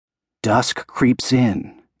Dusk creeps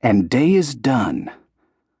in, and day is done.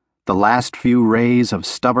 The last few rays of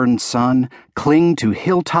stubborn sun cling to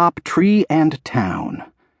hilltop, tree, and town.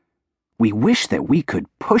 We wish that we could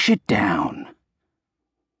push it down.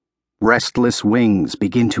 Restless wings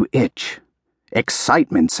begin to itch.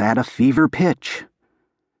 Excitement's at a fever pitch.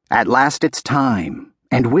 At last it's time,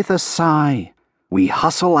 and with a sigh, we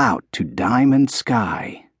hustle out to diamond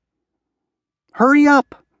sky. Hurry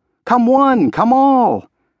up! Come one, come all!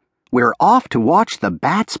 We're off to watch the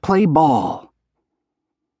bats play ball.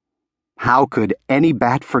 How could any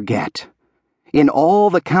bat forget? In all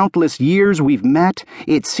the countless years we've met,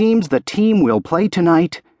 it seems the team we'll play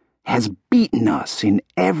tonight has beaten us in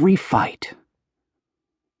every fight.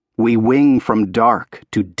 We wing from dark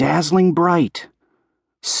to dazzling bright,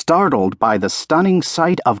 startled by the stunning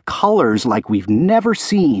sight of colors like we've never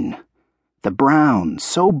seen. The brown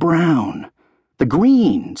so brown, the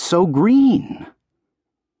green so green.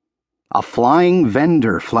 A flying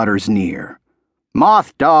vendor flutters near.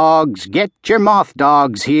 Moth dogs, get your moth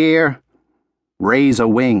dogs here. Raise a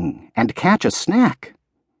wing and catch a snack.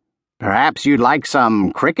 Perhaps you'd like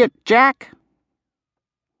some cricket, Jack?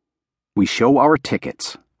 We show our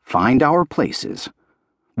tickets, find our places,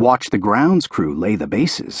 watch the grounds crew lay the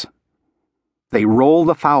bases. They roll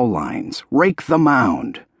the foul lines, rake the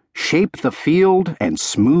mound, shape the field, and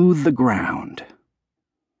smooth the ground.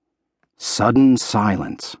 Sudden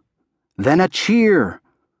silence, then a cheer.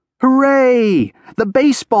 Hooray! The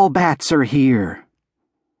baseball bats are here.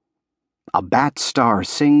 A bat star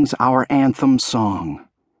sings our anthem song.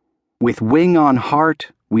 With wing on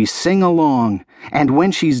heart, we sing along, and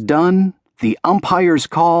when she's done, the umpires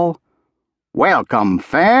call, "Welcome,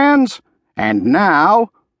 fans, and now,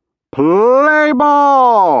 play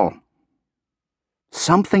ball!"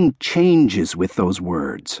 Something changes with those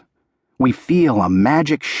words. We feel a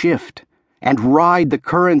magic shift and ride the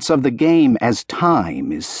currents of the game as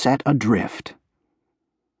time is set adrift.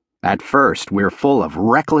 At first, we're full of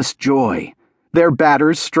reckless joy. Their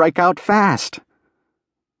batters strike out fast.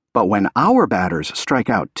 But when our batters strike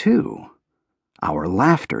out too, our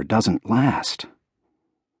laughter doesn't last.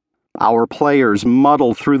 Our players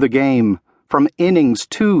muddle through the game from innings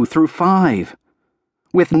 2 through 5.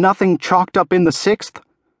 With nothing chalked up in the 6th,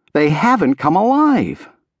 they haven't come alive.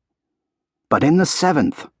 But in the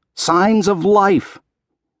 7th, signs of life.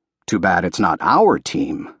 Too bad it's not our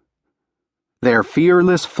team. Their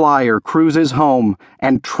fearless flyer cruises home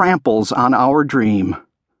and tramples on our dream.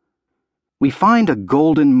 We find a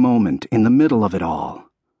golden moment in the middle of it all.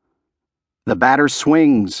 The batter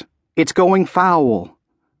swings. It's going foul.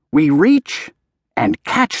 We reach and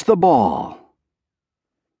catch the ball.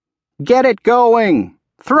 Get it going!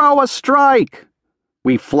 Throw a strike!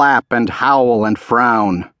 We flap and howl and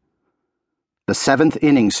frown. The 7th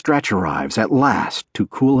inning stretch arrives at last to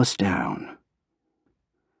cool us down.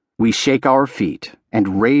 We shake our feet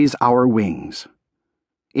and raise our wings.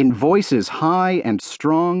 In voices high and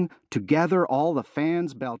strong, together all the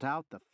fans belt out the